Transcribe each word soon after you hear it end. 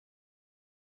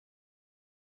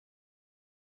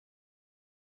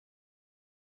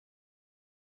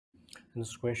In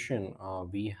this question,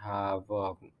 we have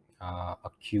a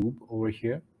cube over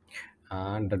here,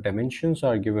 and the dimensions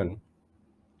are given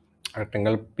a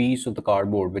rectangular piece of the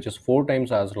cardboard which is 4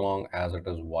 times as long as it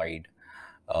is wide.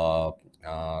 Uh,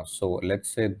 so let's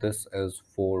say this is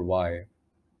 4y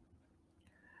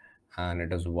and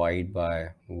it is wide by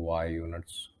y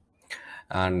units.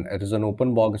 And it is an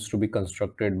open box to be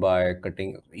constructed by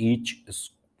cutting each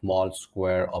small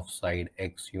square of side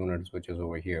x units, which is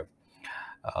over here,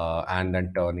 and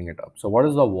then turning it up. So what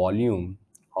is the volume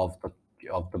of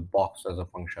the box as a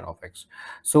function of x?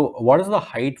 So what is the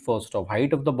height? First of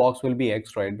height of the box will be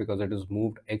x, right? Because it is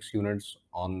moved x units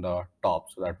on the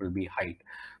top, so that will be height.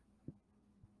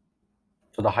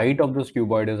 So the height of this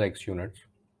cuboid is x units.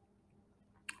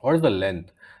 What is the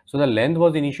length? So the length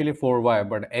was initially 4y,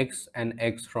 but x and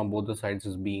x from both the sides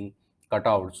is being cut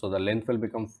out. So the length will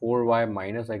become 4y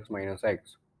minus x, which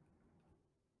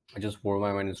is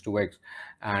 4y minus 2x.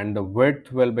 And the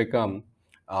width will become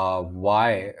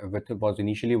y, width was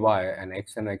initially y, and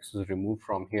x is removed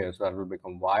from here. So that will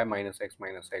become y minus x,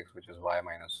 which is y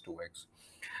minus 2x.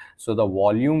 So the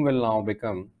volume will now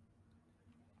become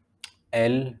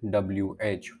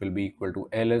LWH will be equal to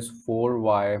L is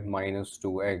 4y minus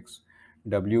 2x,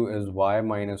 W is y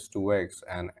minus 2x,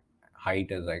 and height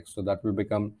is x. So that will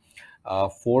become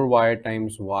 4y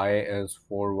times y is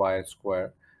 4y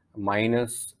square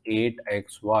minus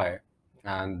 8xy,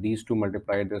 and these two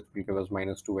multiplied, this will give us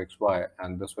minus 2xy,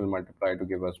 and this will multiply to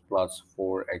give us plus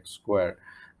 4x square,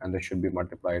 and this should be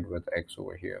multiplied with x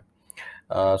over here.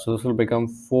 So this will become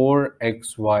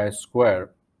 4xy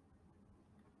square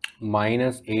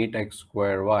minus 8x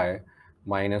square y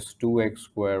minus 2x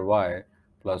square y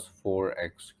plus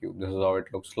 4x cube. This is how it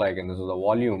looks like, and this is the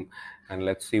volume. And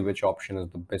let's see which option is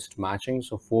the best matching.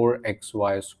 So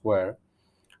 4xy square,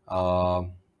 uh,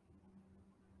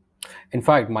 in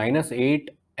fact minus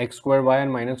 8x square y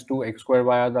and minus 2x square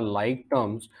y are the like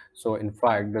terms. So in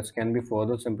fact this can be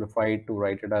further simplified to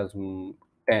write it as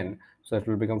 10. So it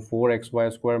will become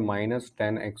 4xy square minus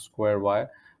 10x square y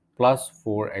plus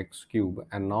 4x cube.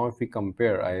 And now if we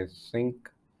compare, I think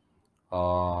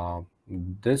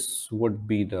this would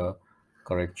be the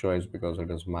correct choice because it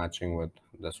is matching with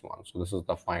this one. So this is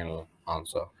the final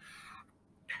answer.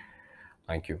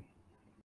 Thank you.